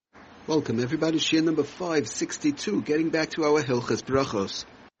Welcome everybody, Shir number 562, getting back to our Hilchas Brachos.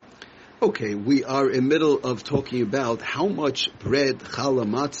 Okay, we are in middle of talking about how much bread, challah,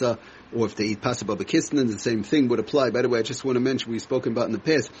 matzah, or if they eat pasabah b'kisnin, the same thing would apply. By the way, I just want to mention, we've spoken about in the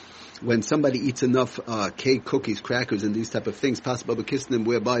past, when somebody eats enough cake, cookies, crackers, and these type of things, pasabah b'kisnin,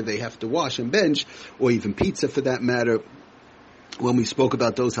 whereby they have to wash and bench, or even pizza for that matter. When we spoke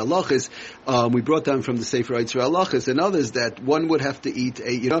about those halachas, we brought down from the Sefer Yitzra halachas and others that one would have to eat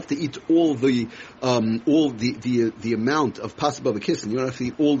you don't have to eat all the amount of pasabah b'kisnin. You don't have to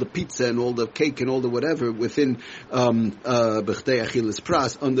eat all the pizza and all the cake and all the whatever within b'chdei achilas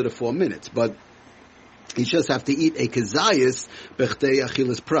pras under the 4 minutes, but you just have to eat a kazayas b'chdei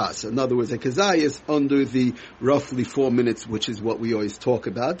achilas pras. In other words, a kazayas under the roughly 4 minutes, which is what we always talk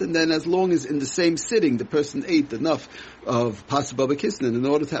about. And then as long as in the same sitting the person ate enough of pasabah b'kisnin in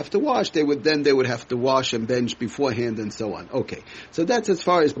order to have to wash, they would have to wash and bench beforehand and so on. Okay. So that's as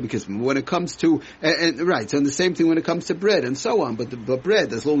far as because when it comes to, right, so and the same thing when it comes to bread and so on. But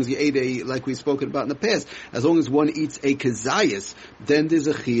bread, as long as you ate like we've spoken about in the past, as long as one eats a kazayas, then there's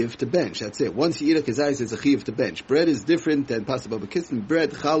a chiyuv to bench. That's it. Once you eat a kazayas, there's a chiyuv to bench. Bread is different than pasabah b'kisnin.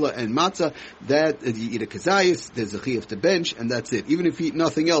 Bread, challah, and matzah, that you eat a kazayas, there's a chiyuv to bench, and that's it. Even if you eat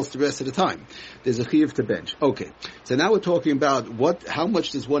nothing else the rest of the time, there's a chiyuv to bench. Okay. So now we're talking about how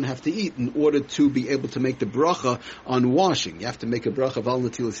much does one have to eat in order to be able to make the bracha on washing. You have to make a bracha val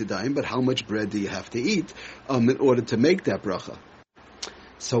natilas yadayim, but how much bread do you have to eat in order to make that bracha?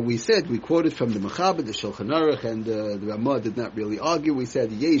 So we quoted from the Mechaber, the Shulchan Aruch, and the Ramah did not really argue. We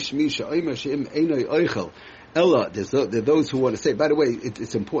said, Yesh misha omer she'im einoi oichel. Ella, there are those who want to say, by the way,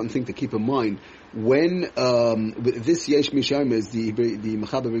 it's an important thing to keep in mind, when, this Yesh Misha Omer is the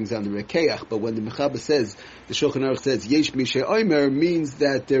Mechaber brings down the Rekeach, but when the Mechaber says, the Shulchan Aruch says, Yesh Misha Omer means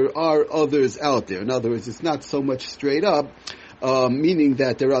that there are others out there. In other words, it's not so much straight up, meaning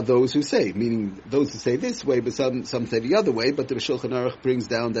that there are those who say this way, but some say the other way, but the Shulchan Aruch brings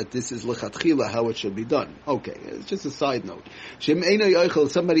down that this is lechatchila, how it should be done. Okay, it's just a side note. Shem eino yochel,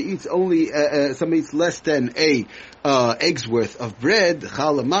 somebody eats less than a egg's worth of bread,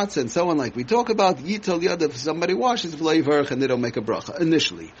 challah, matzah, and so on, like we talk about, yital yad, if somebody washes v'lo yivarech and they don't make a bracha,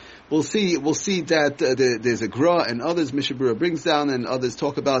 initially. We'll see that there's a gra and others, Mishabura brings down, and others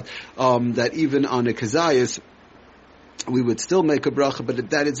talk about that even on a kazayas, we would still make a bracha,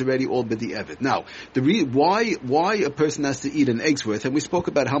 but that is already all b'di'evet. Now, why a person has to eat an egg's worth, and we spoke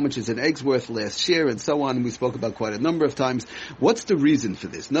about how much is an egg's worth last year and so on, and we spoke about quite a number of times. What's the reason for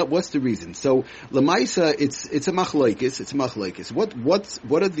this? What's the reason? So, Lamaisa, it's a machlokes. What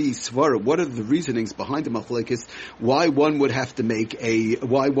are the svara, what are the reasonings behind the machlokes, why one would have to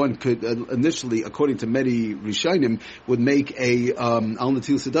why one could initially, according to many Rishonim, would make a al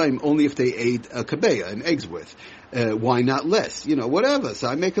natil sedayim only if they ate a kabeya, an egg's worth. Why not less? Whatever. So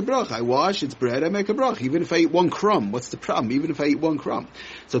I make a brach. I wash, it's bread, I make a brach. Even if I eat one crumb, what's the problem? Even if I eat one crumb.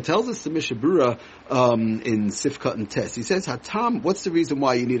 So tells us the Mishabura in Sifkat and Test. He says, Hatam, what's the reason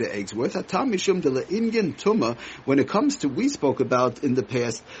why you need an egg's worth? Hatam mishum de le'inyan tuma. When it comes to, we spoke about in the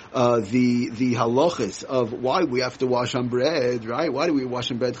past, the halachas of why we have to wash on bread, right? Why do we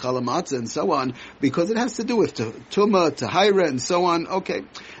wash on bread, challah, matzah, and so on? Because it has to do with tuma, tahira, and so on. Okay.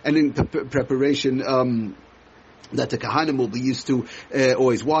 And in preparation, that the Kahanim will be used to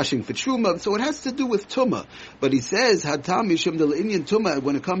always washing for Truma, so it has to do with Tumah. But he says, Hatam Yishim Del Inyan Tumah,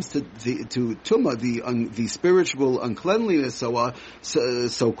 when it comes to Tumah, the spiritual uncleanliness,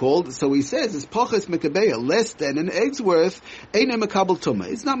 so called, so he says, it's Pachas Mekabeya, less than an egg's worth, Eina Makabal Tumah.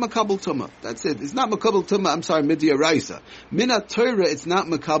 It's not Makabal Tumah. That's it. It's not Makabal Tumah, I'm sorry, Midya Raisa. Minat Torah, it's not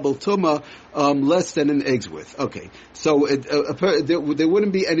Makabal Tumah, less than an egg's worth. Okay. So, there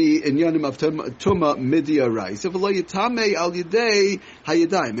wouldn't be any inyanim of Tumah Midya Raisa. And a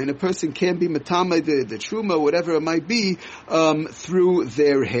person can be matame the truma, whatever it might be, through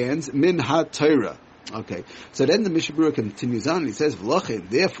their hands, min ha-Torah. Okay, so then the Mishabura continues on and he says, V'lachin,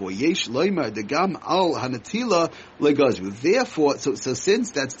 therefore, yesh loymar degam al hanatila legazru. Therefore, so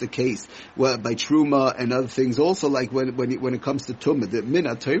since that's the case, well, by truma and other things, also like when it comes to tumah, the min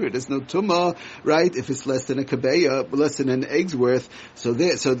ha-Torah, there's no tumah, right? If it's less than a kabeya, less than an egg's worth, so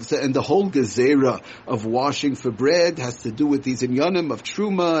and the whole gezerah of washing for bread has to do with these inyanim of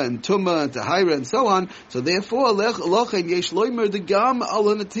truma and tumah and tahira and so on. So therefore, lachin yesh loymar degam al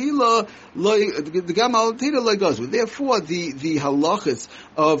hanatila Therefore, the halachas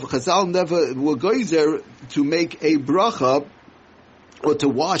of Chazal never were geyser to make a bracha or to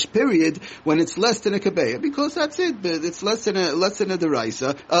wash, period, when it's less than a kabeya, because that's it. It's less than a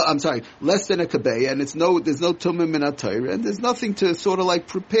deraisa. Less than a kabeya, and there's no tumim min ha-Torah, and there's nothing to sort of like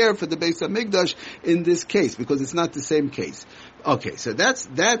prepare for the Beis Hamikdash in this case, because it's not the same case. Okay, so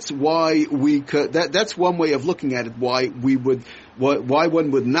that's why we could. That's one way of looking at it. Why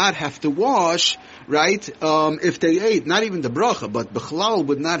one would not have to wash, right? If they ate, not even the bracha, but bichlal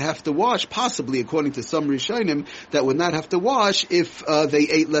would not have to wash. Possibly, according to some Rishonim, that would not have to wash if they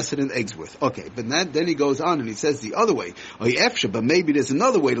ate less than an egg's worth. Okay, but then he goes on and he says the other way. But maybe there's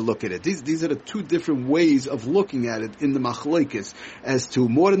another way to look at it. These are the two different ways of looking at it in the machlokes as to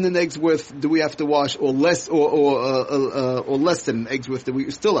more than an egg's worth do we have to wash, or less, or less than an egg's worth that we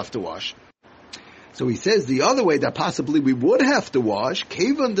still have to wash. So he says the other way that possibly we would have to wash,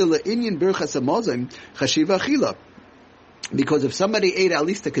 kevan de le'inyan birchas hamazon chashiva achila. Because if somebody ate at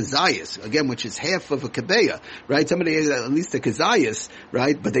least a kazayas, again, which is half of a kabeya, right? Somebody ate at least a kazayas,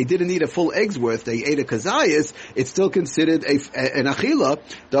 right? But they didn't eat a full egg's worth. They ate a kazayas. It's still considered an achila.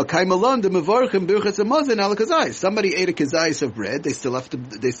 Somebody ate a kazayas of bread. They still have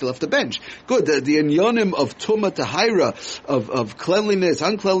to bench. Good. The inyonim of tuma tahira, of cleanliness,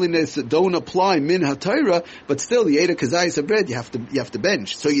 uncleanliness don't apply min hatira, but still you ate a kazayas of bread. You have to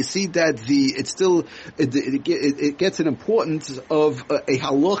bench. So you see that it gets an importance of a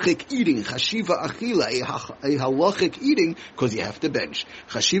halachic eating, chashiva achila, a halachic eating, because you have to bench.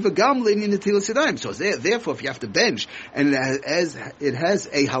 Chashiva gamlin in the netilas yadayim. So therefore, if you have to bench, and it has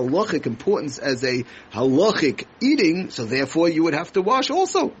a halachic importance as a halachic eating, so therefore you would have to wash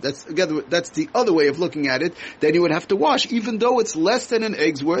also. That's the other way of looking at it. Then you would have to wash, even though it's less than an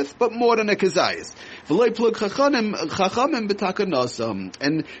egg's worth, but more than a kazayas.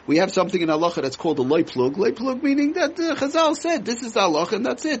 And we have something in halacha that's called a loy plug. Loy plug meaning that Chazal said this is halacha and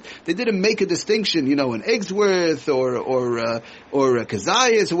that's it. They didn't make a distinction, an egg's worth or a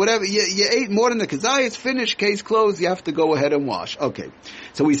kazayas or whatever. You ate more than a kazayas, finish, case closed. You have to go ahead and wash. Okay,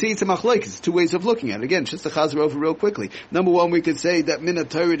 so we see it's a machlokes. Two ways of looking at it. Again, just to chazer over real quickly. Number one, we could say that min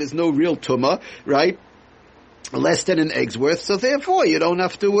haTorah is no real tumah, right? Less than an egg's worth, so therefore you don't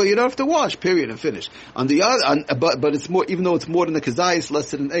have to wash. Period and finish. On the other, but it's more, even though it's more than a kazayas,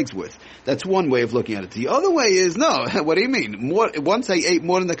 less than an egg's worth. That's one way of looking at it. The other way is no. What do you mean? Once I ate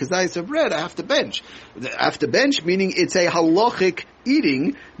more than the kazayas of bread, I have to bench. I have to bench, meaning it's a halachic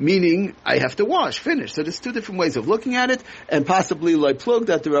eating, meaning I have to wash. Finish. So there's two different ways of looking at it, and possibly like plug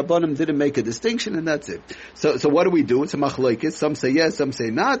that the Rabbanim didn't make a distinction, and that's it. So what do we do? It's a machlokes. Some say yes, some say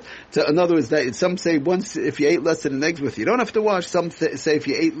not. So in other words, that some say once if you ate less than an egg's worth, you don't have to wash. Some say if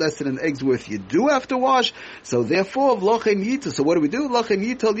you ate less than an egg's worth, you do have to wash. So therefore, v'lochen yita. So what do we do? Lochen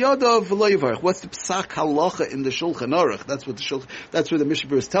yital yadav v'lo yivarech. What's the psak halacha in the Shulchan Aruch? That's what the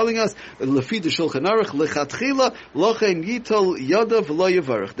Mishnah is telling us. Lefi the Shulchan Aruch lechatchila lochen yital yadav v'lo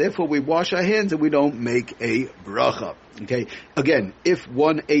yivarech. Therefore, we wash our hands and we don't make a bracha. Okay. Again, if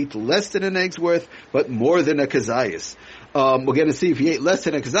one ate less than an egg's worth, but more than a kazayas. We're going to see if you ate less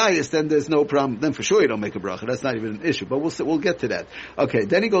than a kazayas, then there's no problem. Then for sure you don't make a bracha. That's not even an issue. But we'll get to that. Okay.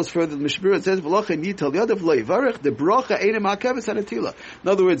 Then he goes further. The Mishnah says, "V'lochen yital yadav v'lo yivarech." The bracha ain't ma'akeves hanatila. In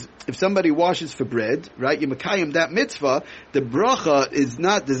other words, if somebody washes for bread, right, you makayim that mitzvah. The bracha is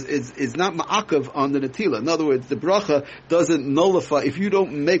not ma'akev on the natila. In other words, the bracha doesn't nullify if you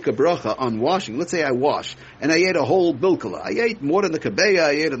don't make a bracha on washing. Let's say I wash and I ate a whole bilkala. I ate more than the kabeya.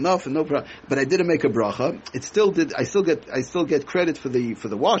 I ate enough and no problem. But I didn't make a bracha. It still did. I still get credit for the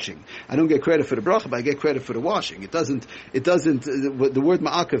washing. I don't get credit for the bracha, but I get credit for the washing. It doesn't, the word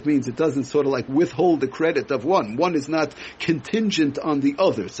ma'akev means it doesn't sort of like withhold the credit of one. One is not contingent on the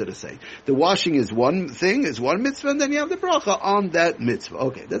other, so to say. The washing is one thing, is one mitzvah, and then you have the bracha on that mitzvah.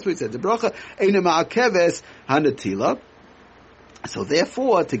 Okay, that's what he said. The bracha eina ma'akeves hanatila. So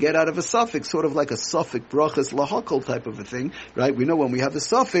therefore, to get out of a suffix, sort of like a suffix brachas lahakol type of a thing, right? We know when we have the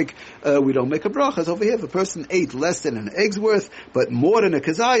suffix, we don't make a brachas. Over here, if a person ate less than an egg's worth, but more than a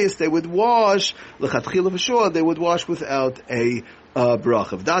kazayas, they would wash, l'chatchila v'shor, they would wash without a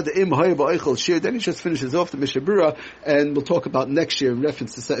bracha. Then he just finishes off the Mishnah Berurah, and we'll talk about next year in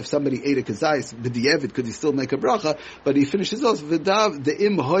reference to if somebody ate a kazayis b'di'evid, could he still make a bracha? But he finishes off v'dav the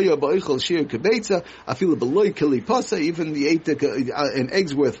im hoya ba'oichel shir kebeitza afilu b'loy keli pasa, even he ate an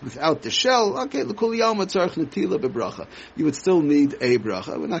egg's worth without the shell. Okay, l'kol yalma tzarich netila bebracha. You would still need a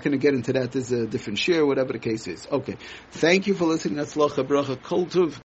bracha. We're not going to get into that. There's a different shir, whatever the case is. Okay, thank you for listening. That's lacha bracha kol tuv.